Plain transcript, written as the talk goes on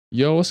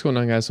Yo, what's going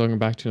on guys? Welcome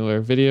back to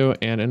another video,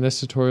 and in this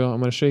tutorial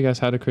I'm going to show you guys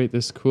how to create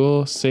this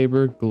cool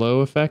saber glow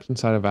effect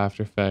inside of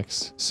After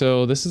Effects.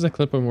 So this is a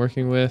clip I'm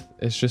working with.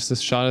 It's just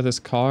this shot of this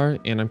car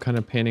and I'm kind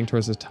of panning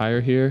towards the tire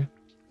here.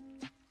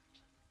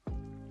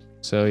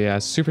 So yeah,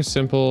 it's super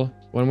simple.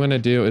 What I'm going to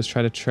do is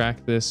try to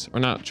track this, or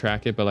not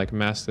track it, but like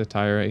mask the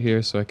tire right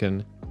here so I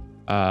can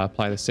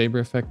apply the saber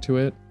effect to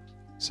it.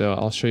 So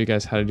I'll show you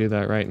guys how to do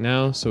that right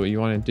now. So what you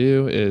want to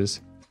do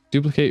is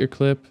duplicate your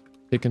clip,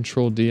 hit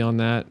Control D on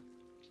that,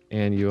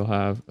 and you'll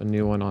have a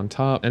new one on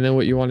top. And then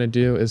what you want to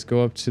do is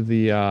go up to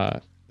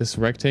the this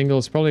rectangle.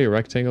 It's probably a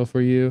rectangle for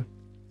you.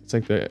 It's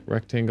like the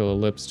rectangle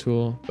ellipse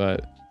tool,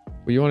 but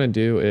what you want to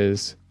do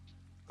is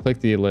click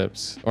the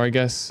ellipse, or I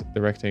guess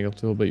the rectangle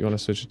tool, but you want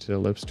to switch it to the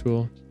ellipse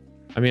tool.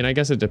 I mean, I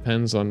guess it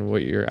depends on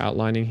what you're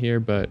outlining here,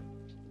 but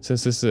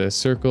since this is a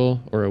circle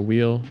or a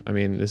wheel, I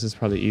mean, this is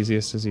probably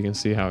easiest, as you can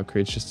see how it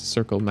creates just a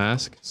circle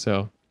mask.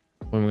 So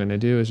what I'm going to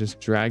do is just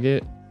drag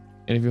it,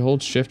 and if you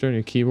hold shift on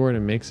your keyboard,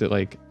 it makes it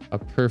like a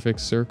perfect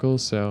circle.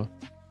 So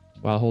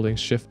while holding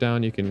shift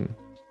down, you can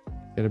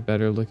get a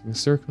better looking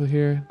circle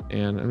here.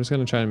 And I'm just going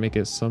to try to make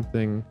it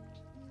something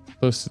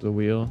close to the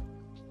wheel,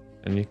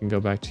 and you can go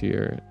back to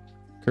your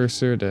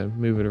cursor to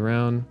move it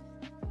around.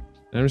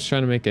 And I'm just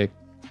trying to make a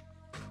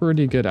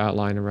pretty good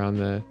outline around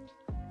the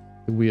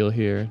wheel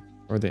here,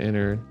 or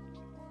the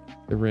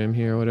rim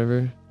here, or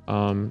whatever.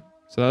 So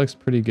that looks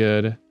pretty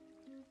good.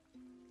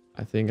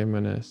 I think I'm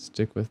going to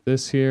stick with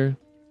this here.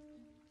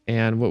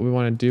 And what we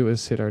want to do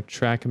is hit our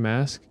track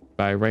mask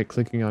by right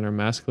clicking on our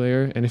mask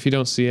layer. And if you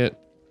don't see it,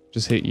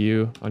 just hit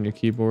U on your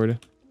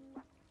keyboard,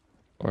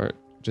 or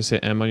just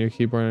hit M on your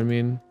keyboard, I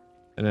mean,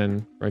 and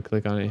then right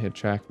click on it and hit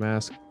track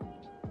mask.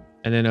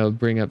 And then it'll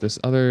bring up this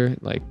other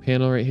like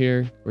panel right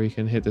here where you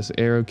can hit this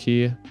arrow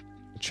key,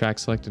 track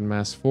selected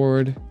mask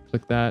forward,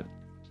 click that.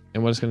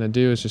 And what it's going to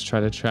do is just try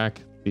to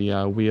track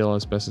the wheel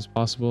as best as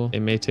possible.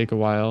 It may take a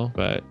while,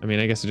 but I mean,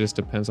 I guess it just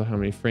depends on how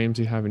many frames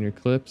you have in your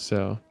clip.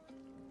 So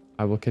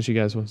I will catch you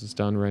guys once it's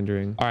done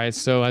rendering. All right,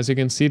 so as you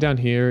can see down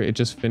here, it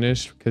just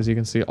finished because you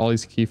can see all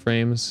these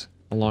keyframes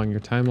along your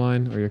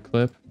timeline or your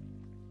clip.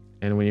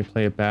 And when you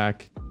play it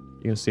back,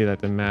 you can see that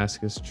the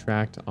mask is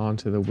tracked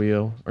onto the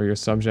wheel or your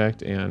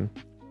subject. And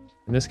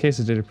in this case,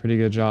 it did a pretty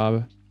good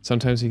job.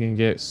 Sometimes you can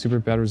get super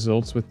bad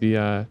results with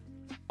the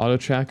auto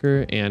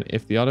tracker. And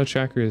if the auto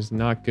tracker is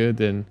not good,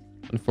 then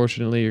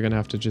unfortunately, you're going to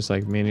have to just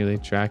like manually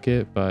track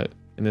it. But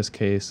in this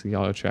case, the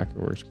auto tracker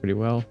works pretty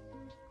well.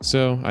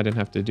 So I didn't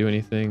have to do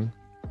anything.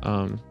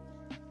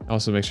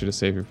 Also make sure to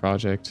save your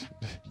project.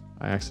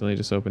 I accidentally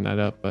just opened that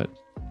up, but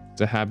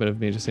it's a habit of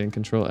me just hitting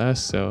Control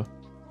S, so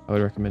I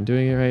would recommend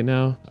doing it right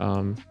now.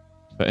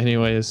 But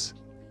anyways,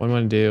 what I'm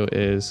going to do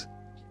is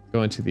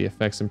go into the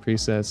effects and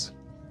presets,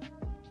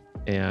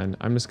 and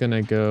I'm just going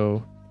to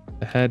go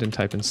ahead and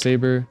type in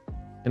Saber.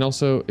 And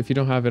also, if you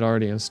don't have it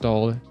already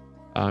installed,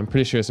 I'm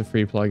pretty sure it's a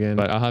free plugin,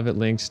 but I'll have it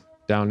linked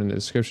down in the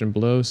description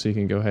below, so you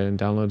can go ahead and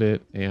download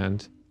it.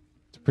 And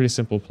pretty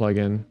simple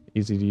plugin,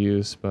 easy to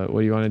use. But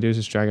what you want to do is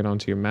just drag it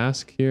onto your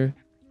mask here,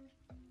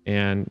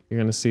 and you're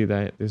going to see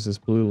that there's this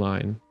blue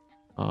line.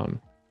 What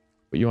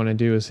you want to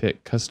do is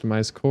hit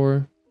customize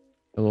core,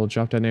 a little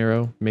drop down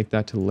arrow, make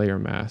that to layer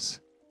mask,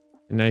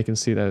 and now you can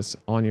see that it's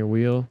on your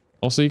wheel.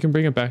 Also, you can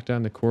bring it back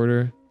down to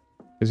quarter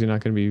because you're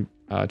not going to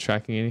be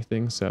tracking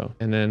anything. So,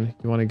 and then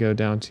you want to go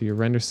down to your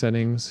render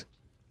settings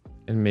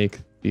and make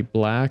the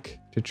black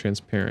to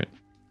transparent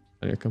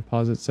on your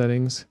composite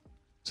settings.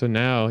 So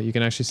now you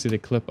can actually see the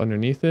clip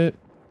underneath it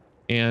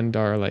and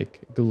our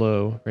like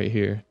glow right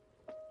here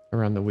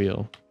around the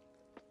wheel.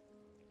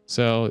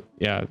 So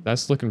yeah,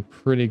 that's looking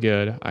pretty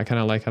good. I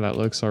kind of like how that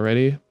looks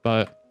already,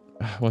 but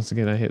once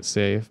again, I hit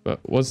save. But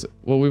what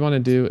we want to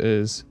do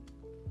is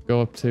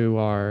go up to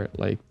our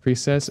like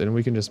presets, and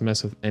we can just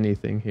mess with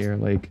anything here.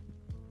 Like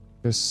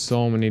there's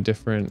so many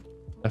different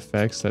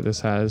effects that this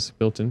has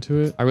built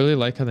into it. I really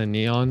like how the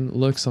neon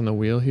looks on the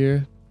wheel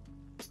here.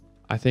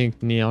 I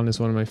think neon is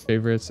one of my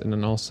favorites, and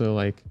then also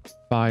like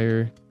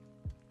fire,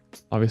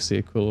 obviously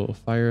a cool little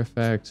fire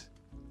effect.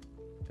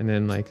 And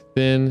then like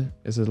thin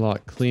is a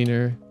lot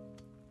cleaner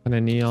kind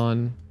of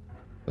neon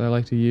that I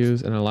like to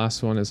use. And the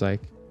last one is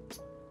like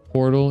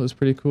portal is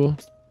pretty cool.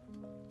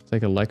 It's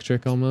like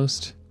electric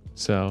almost.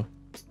 So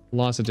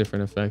lots of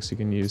different effects you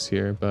can use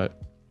here.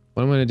 But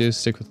what I'm going to do is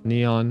stick with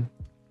neon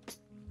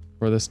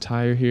for this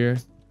tire here.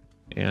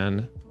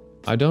 And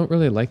I don't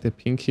really like the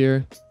pink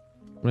here.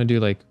 I'm going to do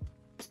like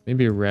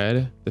maybe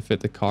red to fit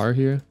the car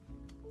here.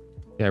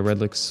 Yeah, red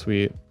looks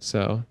sweet.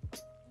 So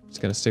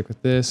just gonna stick with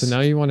this. So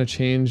now you want to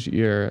change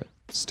your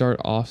start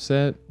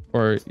offset,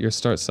 or your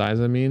start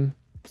size, I mean.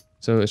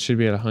 So it should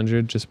be at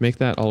 100. Just make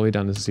that all the way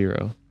down to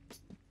 0.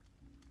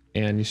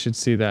 And you should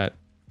see that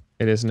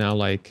it is now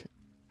like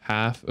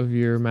half of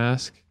your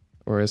mask,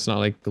 or it's not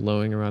like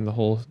glowing around the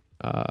whole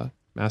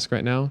mask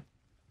right now,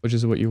 which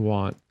is what you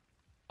want.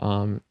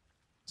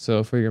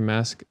 So for your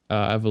mask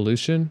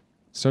evolution,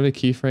 start a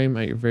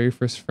keyframe at your very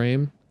first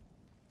frame,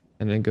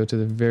 and then go to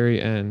the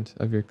very end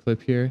of your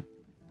clip here,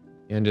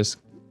 and just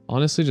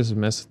honestly just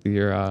mess with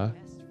your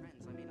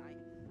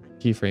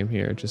keyframe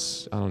here.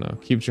 Just, I don't know,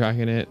 keep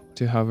dragging it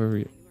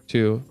to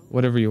to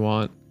whatever you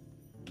want.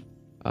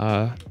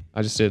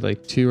 I just did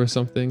like 2 or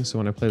something. So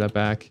when I play that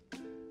back,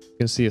 you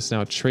can see it's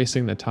now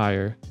tracing the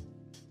tire,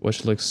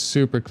 which looks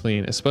super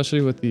clean,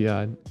 especially with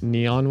the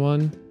neon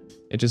one.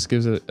 It just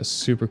gives it a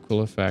super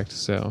cool effect.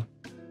 So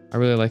I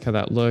really like how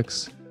that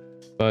looks.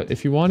 But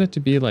if you want it to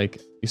be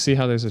like, you see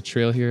how there's a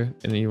trail here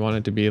and then you want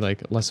it to be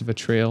like less of a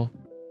trail,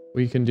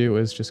 what you can do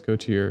is just go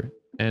to your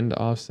end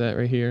offset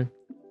right here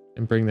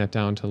and bring that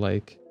down to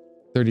like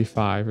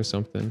 35 or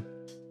something.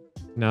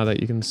 Now that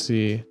you can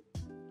see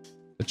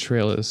the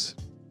trail is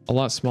a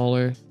lot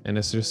smaller and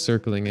it's just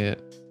circling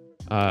it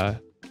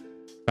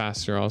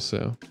faster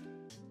also.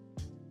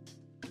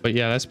 But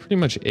yeah, that's pretty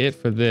much it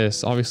for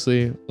this.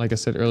 Obviously, like I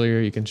said earlier,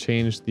 you can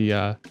change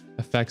the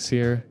effects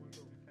here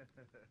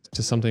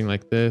to something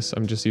like this.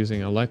 I'm just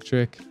using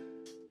electric.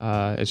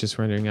 It's just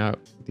rendering out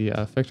the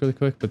effect really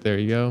quick, but there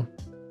you go.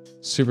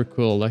 Super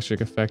cool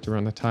electric effect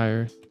around the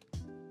tire.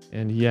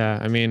 And yeah,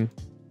 I mean,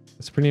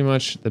 it's pretty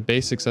much the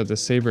basics of the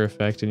Saber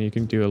effect, and you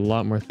can do a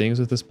lot more things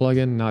with this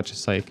plugin, not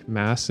just like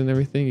masks and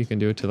everything. You can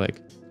do it to like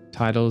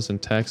titles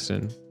and text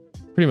and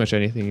pretty much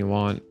anything you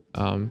want.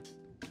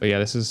 But yeah,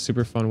 this is a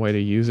super fun way to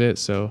use it.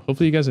 So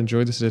hopefully you guys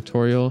enjoyed this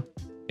tutorial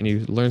and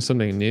you learned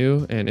something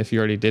new. And if you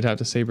already did have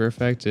the Saber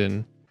effect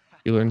and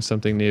you learned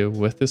something new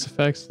with this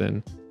effect,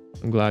 then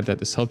I'm glad that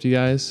this helped you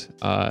guys.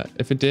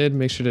 If it did,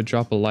 make sure to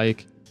drop a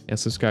like and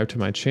subscribe to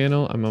my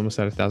channel. I'm almost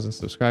at 1,000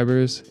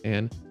 subscribers,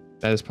 and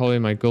that is probably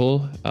my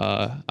goal.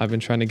 I've been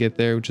trying to get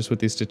there just with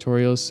these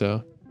tutorials.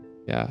 So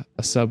yeah,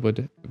 a sub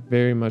would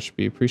very much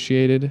be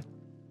appreciated.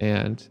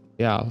 And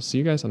yeah, I'll see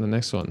you guys on the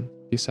next one.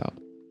 Peace out.